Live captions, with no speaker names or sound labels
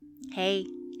Hey,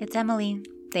 it's Emily.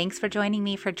 Thanks for joining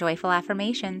me for Joyful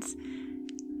Affirmations.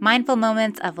 Mindful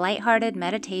moments of lighthearted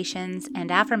meditations and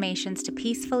affirmations to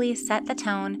peacefully set the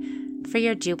tone for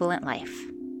your jubilant life.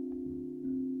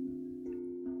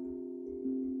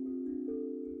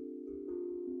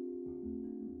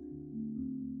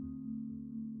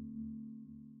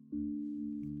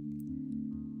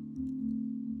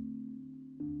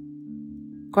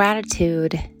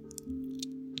 Gratitude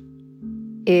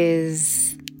is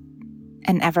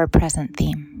an ever-present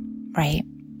theme, right?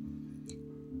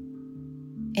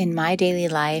 In my daily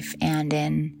life and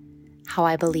in how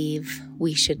I believe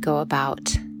we should go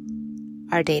about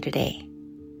our day-to-day.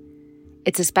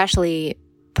 It's especially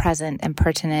present and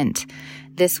pertinent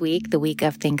this week, the week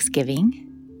of Thanksgiving,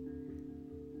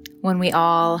 when we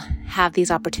all have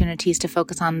these opportunities to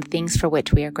focus on the things for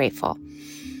which we are grateful.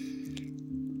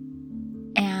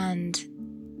 And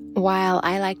while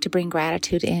I like to bring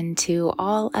gratitude into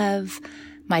all of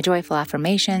my joyful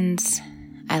affirmations,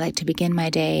 I like to begin my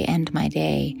day, end my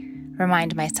day,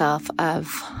 remind myself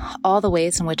of all the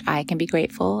ways in which I can be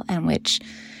grateful and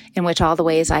in which all the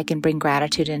ways I can bring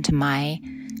gratitude into my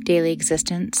daily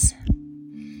existence.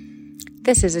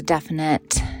 This is a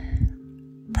definite,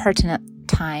 pertinent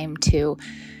time to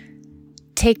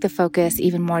take the focus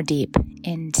even more deep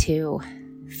into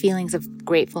feelings of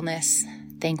gratefulness,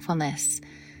 thankfulness,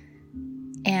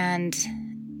 and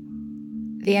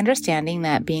the understanding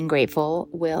that being grateful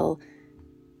will,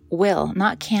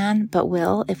 not can, but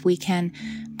will, if we can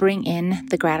bring in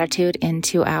the gratitude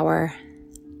into our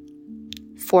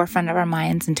forefront of our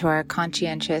minds, into our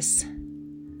conscientious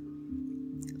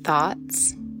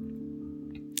thoughts,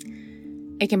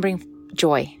 it can bring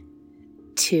joy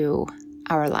to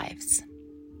our lives.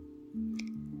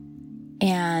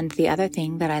 And the other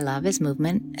thing that I love is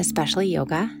movement, especially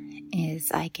yoga,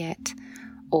 is I get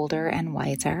older and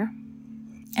wiser.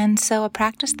 And so a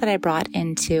practice that I brought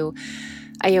into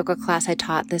a yoga class I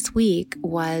taught this week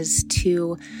was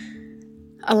to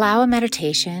allow a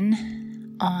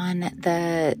meditation on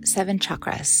the 7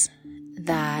 chakras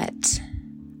that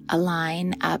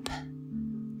align up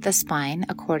the spine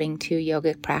according to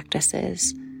yogic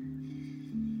practices.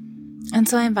 And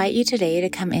so I invite you today to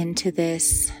come into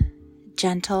this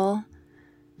gentle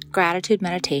gratitude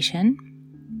meditation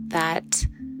that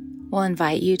will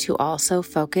invite you to also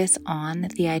focus on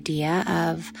the idea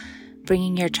of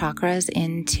bringing your chakras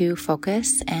into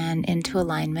focus and into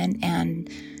alignment, and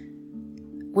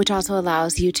which also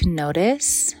allows you to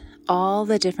notice all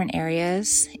the different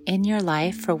areas in your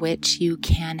life for which you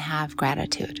can have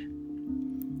gratitude.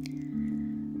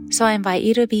 So I invite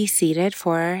you to be seated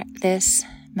for this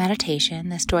meditation,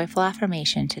 this joyful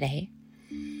affirmation today.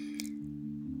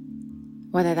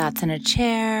 Whether that's in a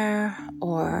chair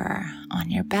or on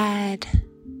your bed,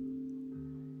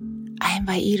 I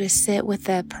invite you to sit with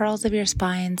the pearls of your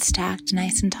spine stacked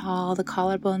nice and tall, the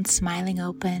collarbones smiling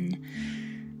open,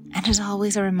 and as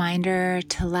always a reminder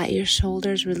to let your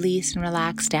shoulders release and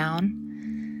relax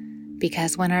down,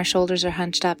 because when our shoulders are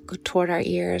hunched up toward our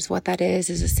ears, what that is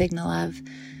a signal of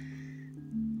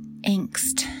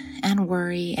angst and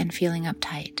worry and feeling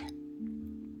uptight.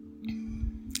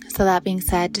 So that being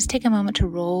said, just take a moment to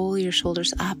roll your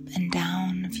shoulders up and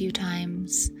down a few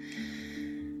times,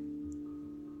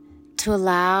 to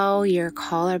allow your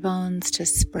collarbones to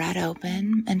spread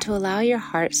open and to allow your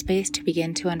heart space to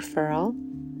begin to unfurl.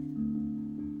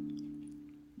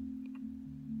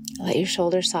 Let your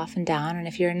shoulders soften down, and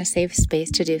if you're in a safe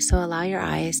space to do so, allow your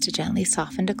eyes to gently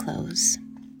soften to close.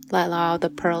 Allow the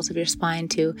pearls of your spine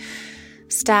to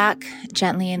stack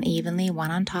gently and evenly,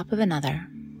 one on top of another.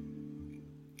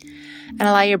 And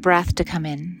allow your breath to come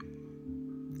in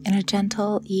a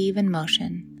gentle, even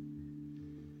motion.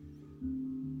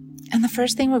 And the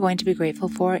first thing we're going to be grateful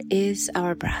for is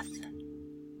our breath,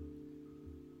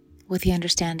 with the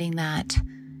understanding that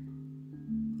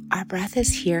our breath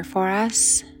is here for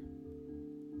us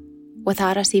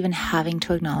without us even having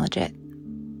to acknowledge it.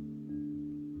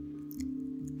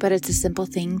 But it's a simple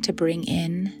thing to bring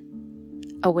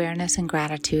in awareness and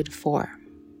gratitude for.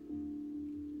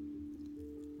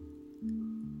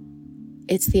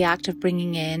 It's the act of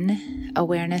bringing in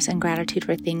awareness and gratitude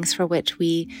for things for which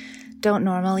we don't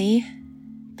normally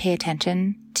pay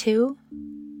attention to,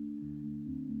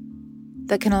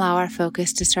 that can allow our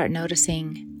focus to start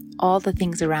noticing all the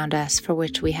things around us for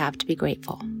which we have to be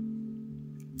grateful.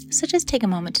 So just take a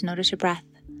moment to notice your breath.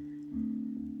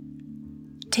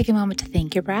 Take a moment to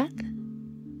thank your breath.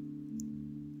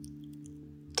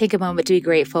 Take a moment to be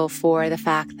grateful for the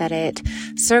fact that it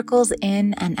circles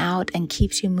in and out and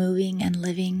keeps you moving and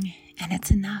living, and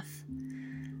it's enough.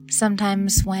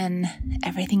 Sometimes when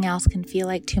everything else can feel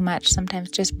like too much,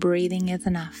 sometimes just breathing is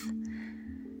enough.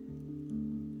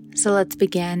 So let's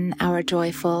begin our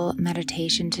joyful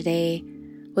meditation today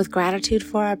with gratitude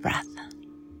for our breath.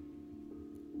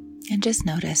 And just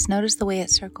notice the way it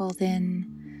circles in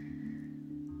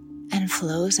and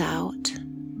flows out,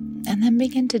 and then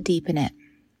begin to deepen it.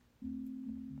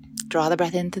 Draw the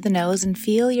breath in through the nose and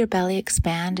feel your belly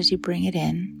expand as you bring it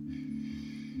in.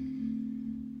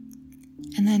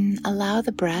 And then allow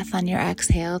the breath on your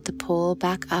exhale to pull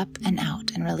back up and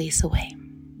out and release away.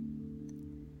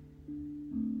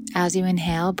 As you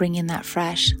inhale, bring in that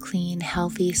fresh, clean,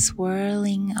 healthy,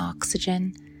 swirling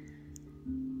oxygen.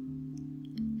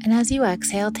 And as you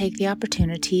exhale, take the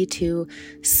opportunity to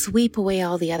sweep away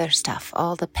all the other stuff,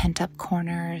 all the pent-up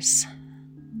corners,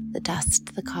 the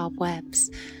dust, the cobwebs,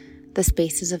 the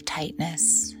spaces of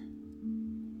tightness.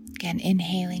 Again,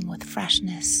 inhaling with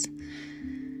freshness.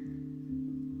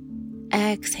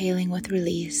 Exhaling with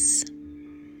release.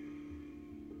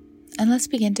 And let's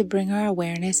begin to bring our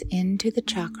awareness into the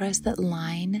chakras that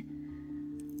line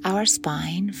our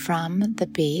spine from the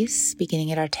base,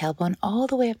 beginning at our tailbone, all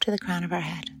the way up to the crown of our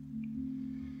head.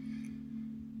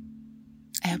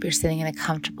 I hope you're sitting in a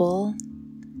comfortable,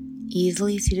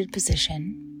 easily seated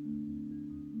position.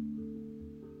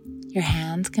 Your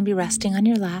hands can be resting on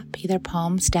your lap, either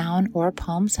palms down or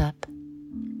palms up.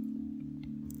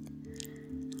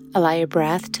 Allow your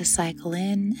breath to cycle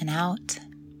in and out.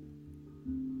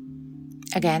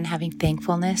 Again, having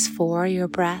thankfulness for your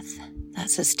breath that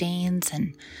sustains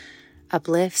and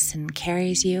uplifts and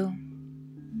carries you.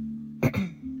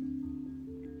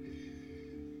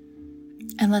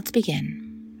 And let's begin.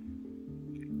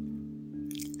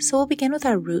 So we'll begin with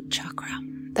our root chakra,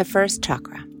 the first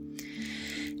chakra.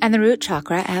 And the root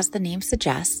chakra, as the name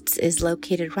suggests, is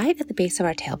located right at the base of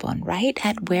our tailbone, right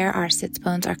at where our sits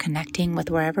bones are connecting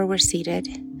with wherever we're seated,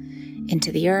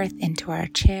 into the earth, into our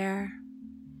chair.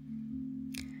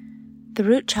 The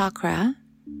root chakra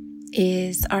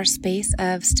is our space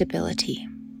of stability,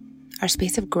 our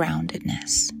space of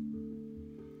groundedness.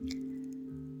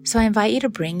 So I invite you to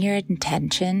bring your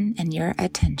intention and your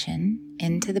attention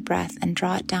into the breath and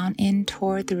draw it down in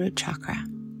toward the root chakra.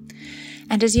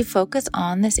 And as you focus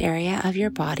on this area of your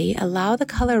body, allow the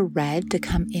color red to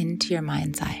come into your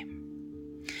mind's eye.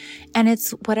 And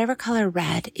it's whatever color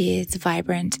red is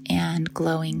vibrant and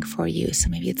glowing for you. So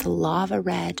maybe it's a lava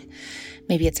red,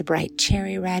 maybe it's a bright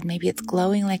cherry red, maybe it's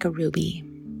glowing like a ruby.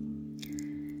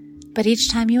 But each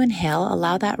time you inhale,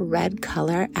 allow that red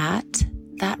color at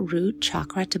that root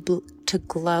chakra to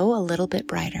glow a little bit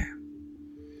brighter.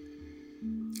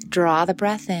 Draw the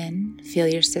breath in, feel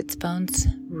your sits bones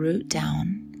root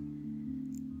down.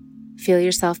 Feel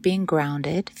yourself being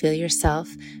grounded, feel yourself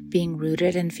being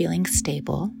rooted and feeling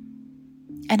stable.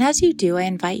 And as you do, I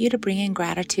invite you to bring in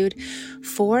gratitude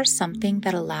for something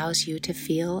that allows you to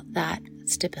feel that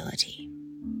stability.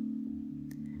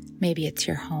 Maybe it's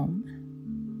your home.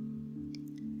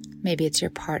 Maybe it's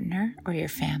your partner or your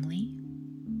family.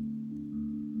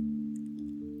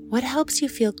 What helps you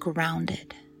feel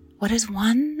grounded? What is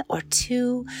one or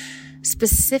two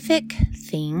specific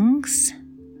things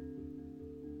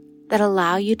that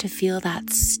allow you to feel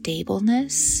that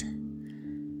stableness,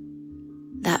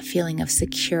 that feeling of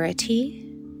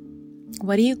security?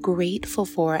 What are you grateful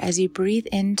for as you breathe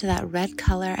into that red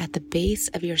color at the base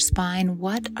of your spine?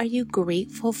 What are you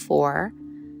grateful for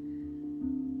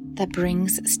that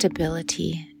brings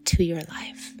stability to your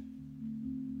life?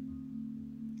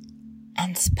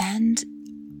 And spend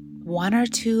one or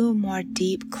two more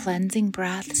deep cleansing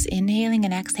breaths, inhaling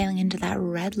and exhaling into that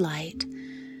red light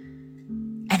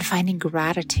and finding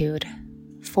gratitude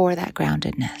for that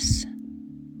groundedness.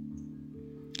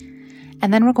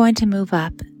 And then we're going to move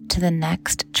up to the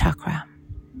next chakra,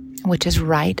 which is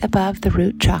right above the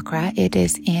root chakra. It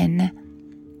is in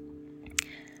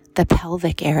the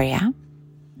pelvic area.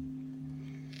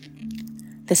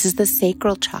 This is the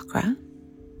sacral chakra.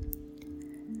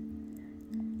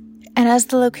 And as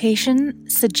the location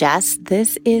suggests,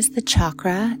 this is the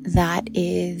chakra that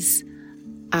is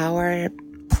our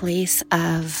place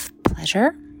of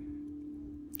pleasure.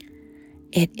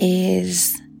 It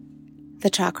is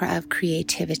the chakra of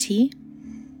creativity,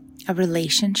 of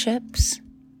relationships.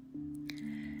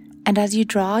 And as you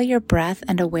draw your breath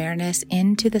and awareness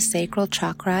into the sacral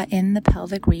chakra in the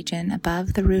pelvic region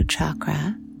above the root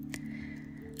chakra,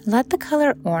 let the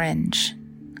color orange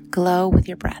glow with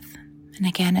your breath. And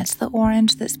again, it's the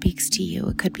orange that speaks to you.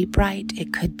 It could be bright,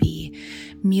 it could be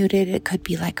muted, it could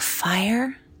be like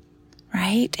fire,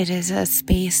 right? It is a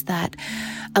space that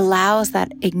allows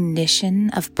that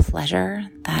ignition of pleasure,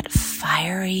 that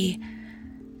fiery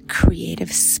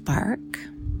creative spark.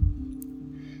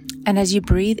 And as you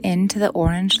breathe into the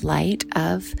orange light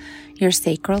of your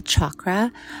sacral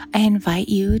chakra, I invite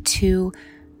you to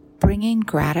bring in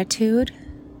gratitude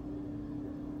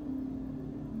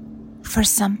for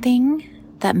something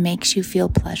that makes you feel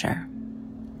pleasure,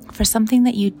 for something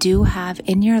that you do have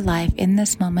in your life in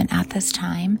this moment at this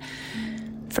time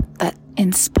that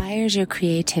inspires your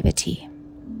creativity,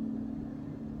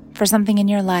 for something in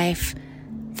your life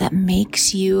that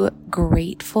makes you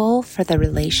grateful for the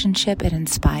relationship it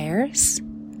inspires,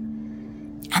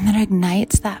 and that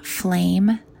ignites that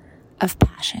flame of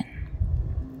passion,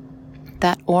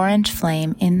 that orange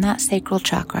flame in that sacral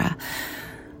chakra.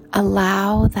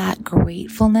 Allow that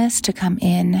gratefulness to come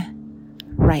in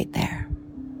right there.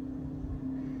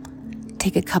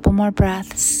 Take a couple more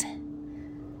breaths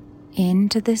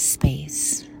into this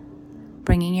space,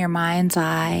 bringing your mind's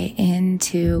eye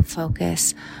into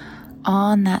focus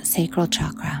on that sacral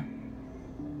chakra.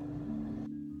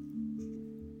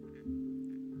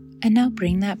 And now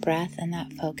bring that breath and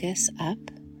that focus up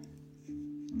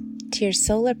to your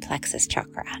solar plexus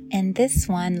chakra. And this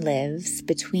one lives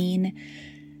between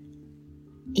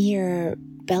your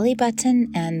belly button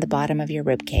and the bottom of your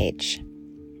rib cage.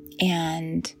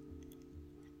 And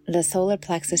the solar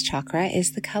plexus chakra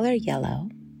is the color yellow.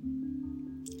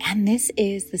 And this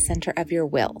is the center of your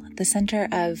will, the center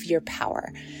of your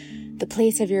power, the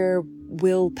place of your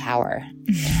willpower,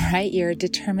 right? Your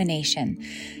determination,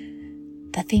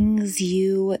 the things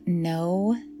you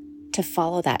know to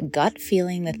follow that gut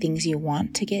feeling, the things you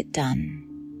want to get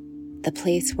done, the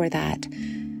place where that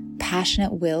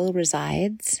passionate will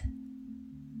resides.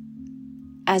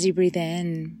 As you breathe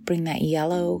in, bring that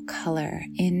yellow color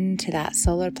into that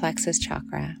solar plexus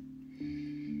chakra.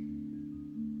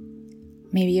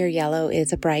 Maybe your yellow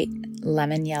is a bright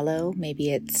lemon yellow.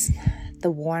 Maybe it's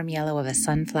the warm yellow of a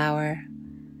sunflower.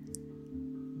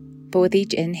 But with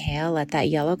each inhale, let that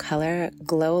yellow color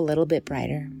glow a little bit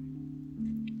brighter.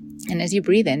 And as you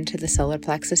breathe into the solar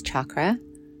plexus chakra,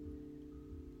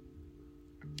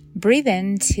 breathe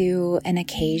into an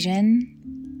occasion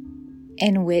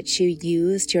in which you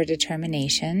used your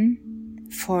determination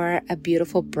for a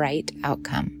beautiful, bright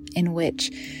outcome, in which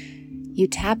you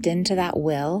tapped into that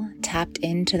will, tapped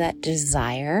into that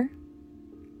desire,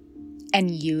 and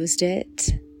used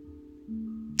it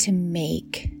to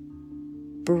make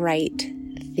bright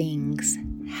things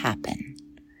happen.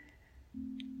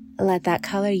 Let that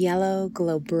color yellow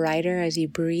glow brighter as you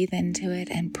breathe into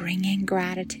it and bring in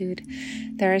gratitude.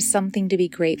 There is something to be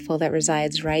grateful that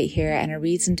resides right here and a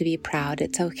reason to be proud.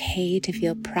 It's okay to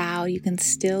feel proud. You can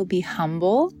still be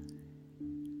humble,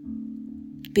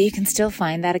 but you can still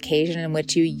find that occasion in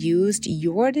which you used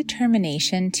your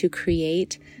determination to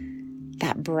create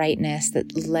that brightness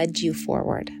that led you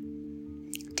forward.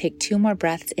 Take 2 more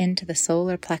breaths into the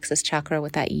solar plexus chakra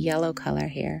with that yellow color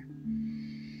here.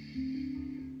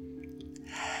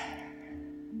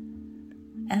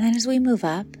 And then as we move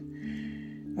up,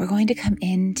 we're going to come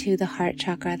into the heart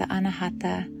chakra, the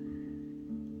Anahata.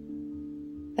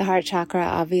 The heart chakra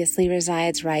obviously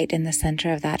resides right in the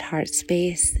center of that heart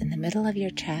space, in the middle of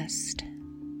your chest.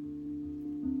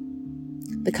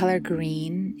 The color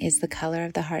green is the color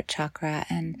of the heart chakra,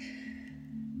 and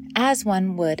as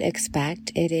one would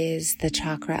expect, it is the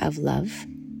chakra of love,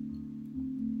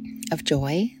 of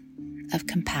joy, of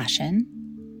compassion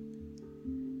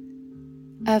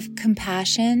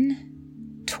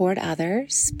toward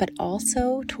others, but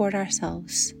also toward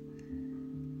ourselves,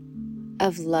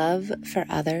 of love for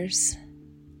others,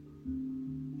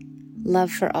 love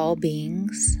for all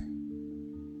beings,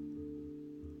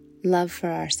 love for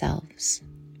ourselves.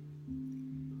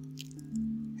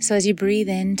 So as you breathe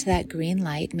into that green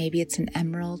light, maybe it's an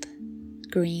emerald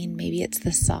green, maybe it's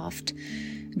the soft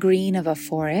green of a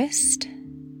forest.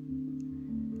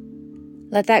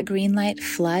 Let that green light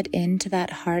flood into that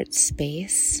heart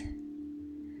space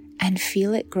and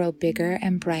feel it grow bigger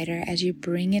and brighter as you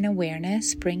bring in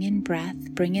awareness, bring in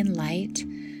breath, bring in light,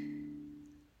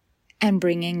 and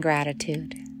bring in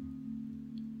gratitude.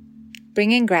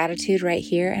 Bring in gratitude right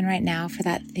here and right now for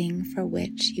that thing for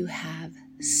which you have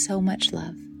so much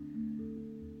love.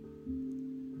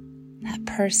 That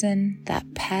person,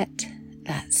 that pet,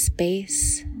 that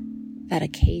space, that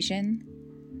occasion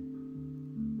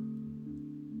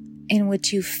in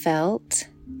which you felt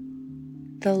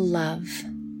the love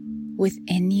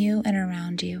within you and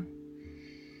around you.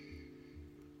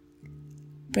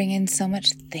 Bring in so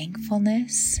much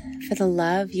thankfulness for the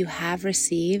love you have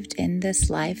received in this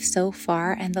life so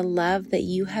far and the love that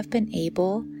you have been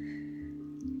able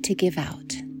to give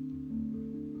out.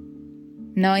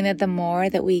 Knowing that the more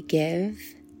that we give,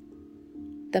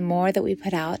 The more that we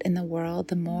put out in the world,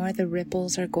 the more the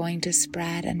ripples are going to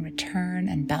spread and return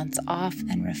and bounce off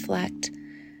and reflect.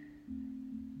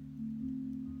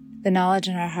 The knowledge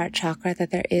in our heart chakra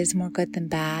that there is more good than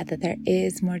bad, that there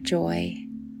is more joy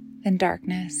than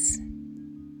darkness.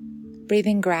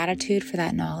 Breathing gratitude for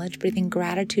that knowledge, breathing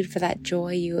gratitude for that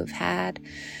joy you have had,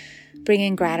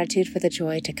 bringing gratitude for the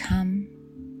joy to come,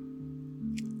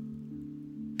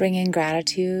 bringing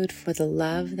gratitude for the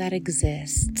love that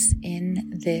exists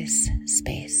in this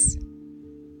space.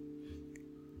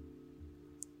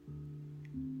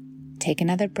 Take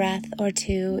another breath or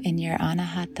two in your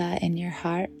Anahata, in your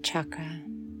heart chakra.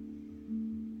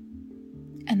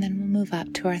 And then we'll move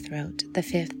up to our throat, the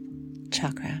fifth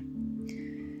chakra.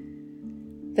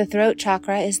 The throat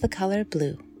chakra is the color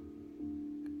blue.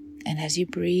 And as you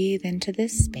breathe into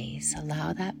this space,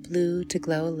 allow that blue to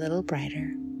glow a little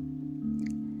brighter.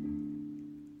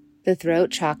 The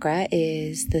throat chakra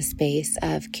is the space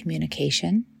of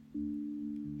communication,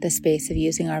 the space of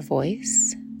using our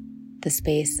voice, the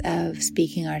space of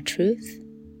speaking our truth.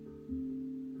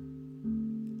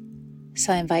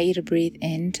 So I invite you to breathe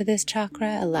into this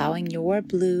chakra, allowing your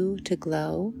blue to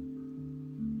glow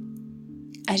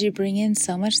as you bring in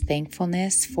so much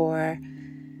thankfulness for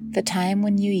the time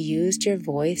when you used your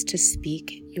voice to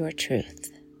speak your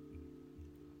truth.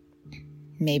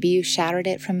 Maybe you shouted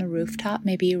it from a rooftop.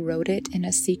 Maybe you wrote it in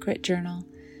a secret journal.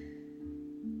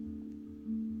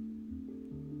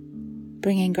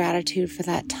 Bringing gratitude for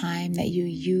that time that you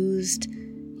used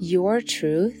your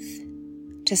truth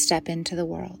to step into the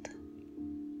world.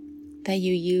 That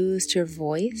you used your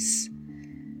voice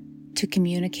to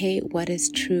communicate what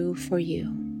is true for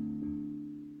you.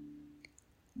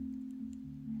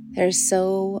 There's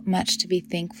so much to be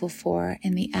thankful for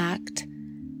in the act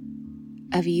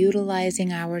of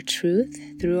utilizing our truth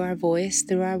through our voice,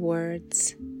 through our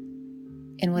words,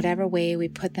 in whatever way we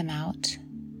put them out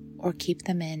or keep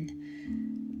them in.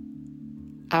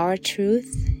 Our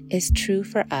truth is true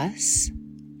for us,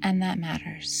 and that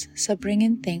matters. So bring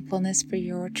in thankfulness for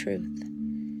your truth.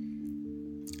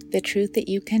 The truth that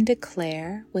you can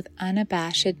declare with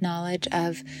unabashed knowledge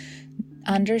of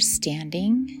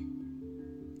understanding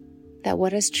that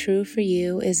what is true for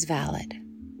you is valid.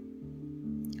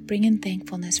 Bring in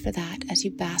thankfulness for that as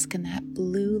you bask in that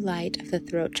blue light of the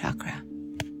throat chakra.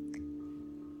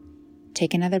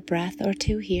 Take another breath or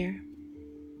two here.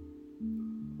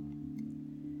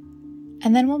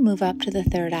 And then we'll move up to the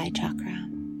third eye chakra.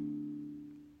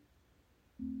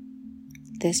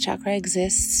 This chakra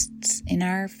exists in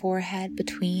our forehead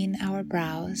between our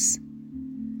brows.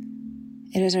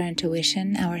 It is our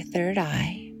intuition, our third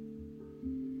eye,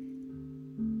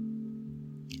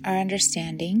 our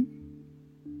understanding,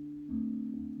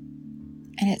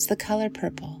 and it's the color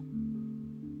purple.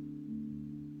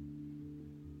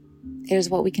 It is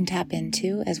what we can tap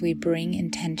into as we bring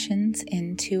intentions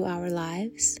into our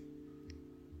lives.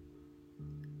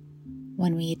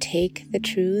 When we take the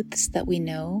truths that we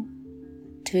know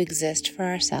to exist for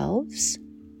ourselves,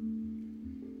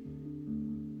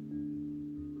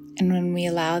 and when we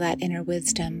allow that inner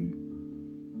wisdom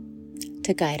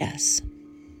to guide us.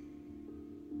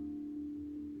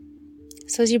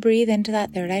 So as you breathe into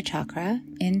that third eye chakra,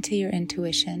 into your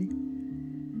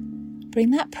intuition,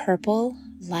 bring that purple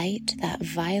light, that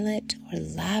violet or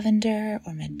lavender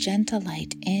or magenta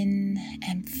light in,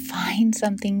 and find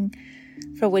something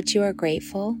for which you are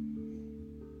grateful,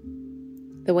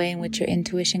 the way in which your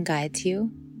intuition guides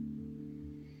you,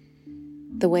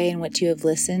 the way in which you have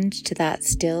listened to that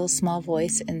still small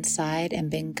voice inside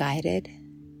and been guided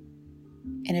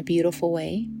in a beautiful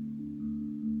way.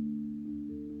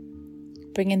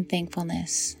 Bring in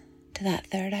thankfulness to that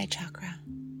third eye chakra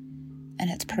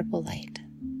and its purple light.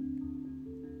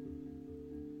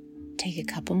 Take a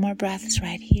couple more breaths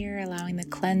right here, allowing the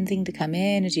cleansing to come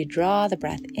in as you draw the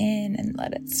breath in and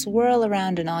let it swirl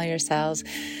around in all your cells.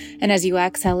 And as you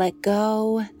exhale, let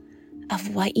go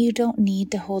of what you don't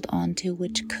need to hold on to,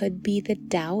 which could be the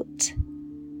doubt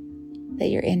that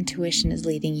your intuition is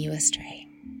leading you astray.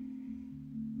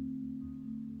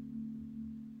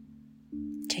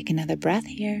 Take another breath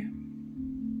here.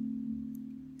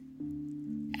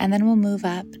 And then we'll move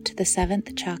up to the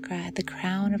seventh chakra at the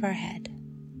crown of our head.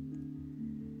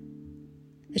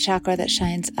 The chakra that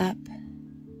shines up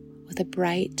with a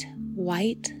bright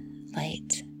white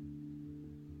light.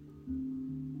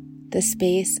 The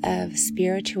space of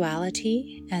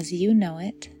spirituality as you know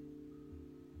it.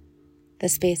 The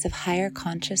space of higher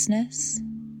consciousness.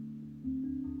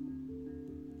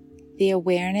 The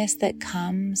awareness that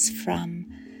comes from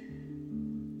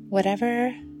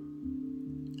whatever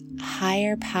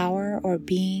higher power or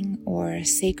being or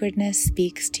sacredness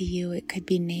speaks to you. It could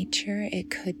be nature, it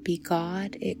could be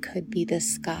God, it could be the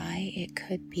sky, it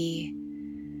could be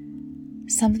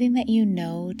something that you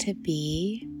know to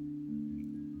be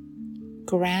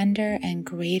grander and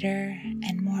greater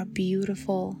and more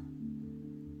beautiful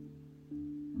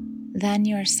than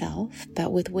yourself,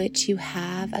 but with which you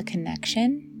have a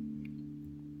connection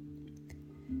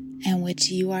and which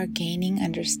you are gaining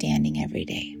understanding every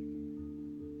day.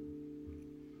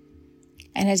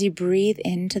 And as you breathe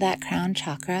into that crown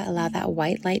chakra, allow that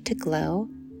white light to glow,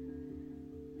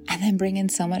 and then bring in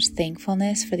so much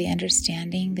thankfulness for the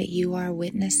understanding that you are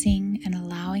witnessing and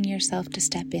allowing yourself to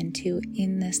step into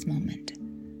in this moment.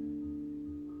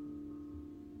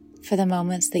 For the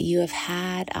moments that you have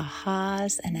had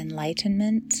ahas and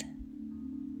enlightenment,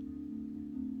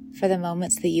 for the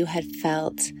moments that you had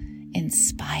felt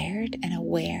inspired and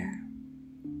aware.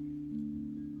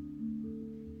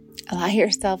 Allow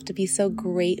yourself to be so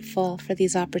grateful for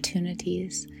these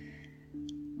opportunities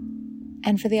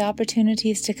and for the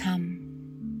opportunities to come,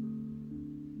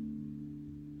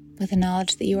 with the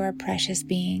knowledge that you are a precious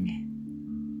being,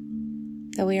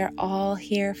 that we are all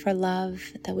here for love,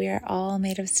 that we are all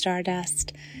made of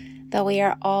stardust, that we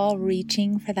are all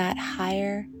reaching for that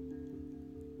higher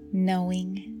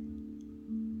knowing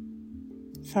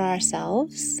for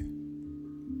ourselves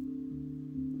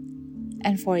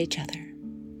and for each other.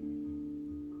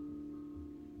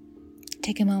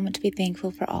 Take a moment to be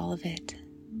thankful for all of it,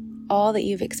 all that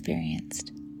you've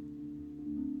experienced.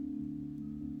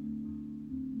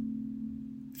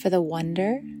 For the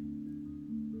wonder,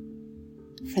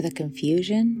 for the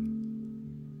confusion,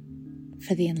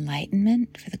 for the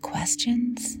enlightenment, for the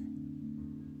questions,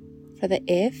 for the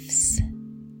ifs,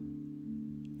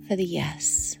 for the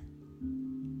yes.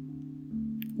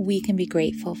 We can be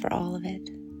grateful for all of it.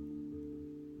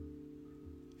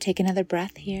 Take another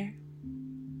breath here.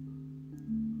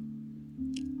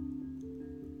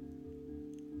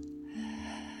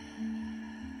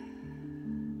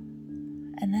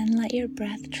 And then let your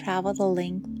breath travel the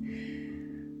length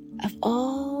of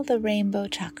all the rainbow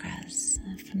chakras,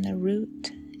 from the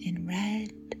root in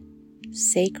red,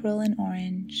 sacral in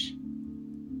orange,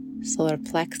 solar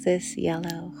plexus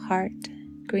yellow, heart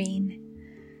green,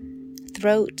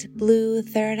 throat blue,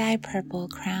 third eye purple,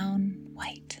 crown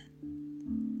white.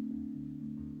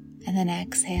 And then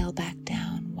exhale back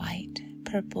down, white,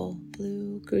 purple,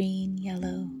 blue, green,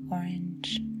 yellow,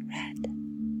 orange, red.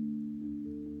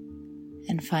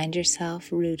 And find yourself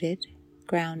rooted,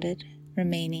 grounded,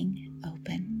 remaining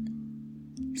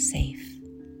open, safe.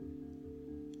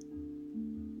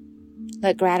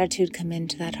 Let gratitude come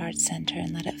into that heart center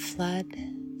and let it flood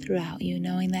throughout you,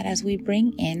 knowing that as we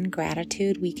bring in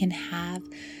gratitude, we can have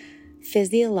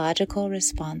physiological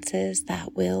responses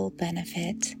that will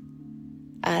benefit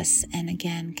us and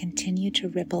again continue to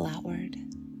ripple outward.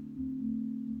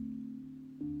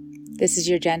 This is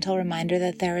your gentle reminder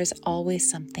that there is always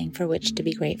something for which to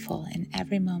be grateful in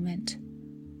every moment,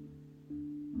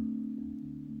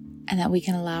 and that we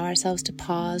can allow ourselves to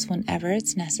pause whenever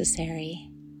it's necessary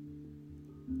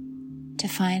to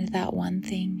find that one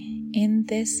thing in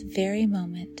this very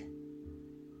moment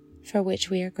for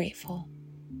which we are grateful.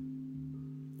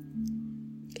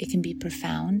 It can be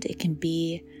profound, it can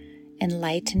be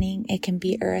enlightening, it can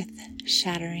be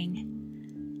earth-shattering.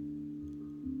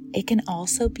 It can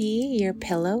also be your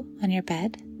pillow on your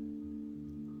bed,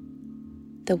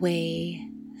 the way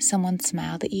someone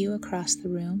smiled at you across the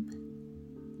room,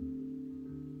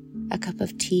 a cup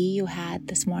of tea you had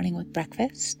this morning with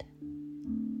breakfast,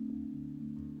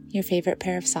 your favorite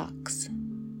pair of socks.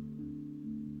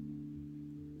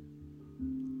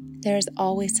 There is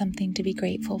always something to be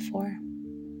grateful for.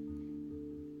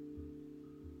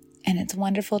 And it's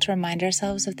wonderful to remind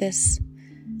ourselves of this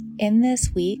in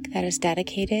this week that is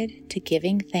dedicated to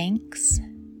giving thanks,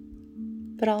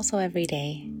 but also every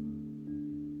day.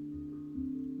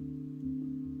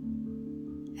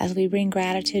 As we bring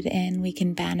gratitude in, we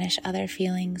can banish other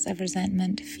feelings of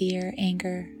resentment, fear,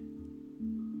 anger.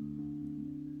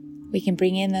 We can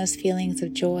bring in those feelings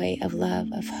of joy, of love,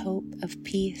 of hope, of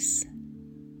peace.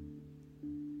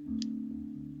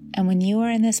 And when you are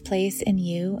in this place in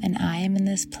you and I am in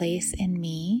this place in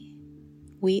me,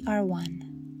 we are one.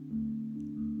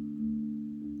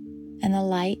 And the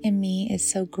light in me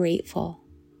is so grateful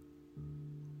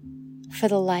for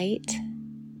the light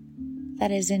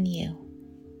that is in you.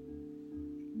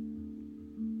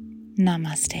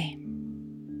 Namaste.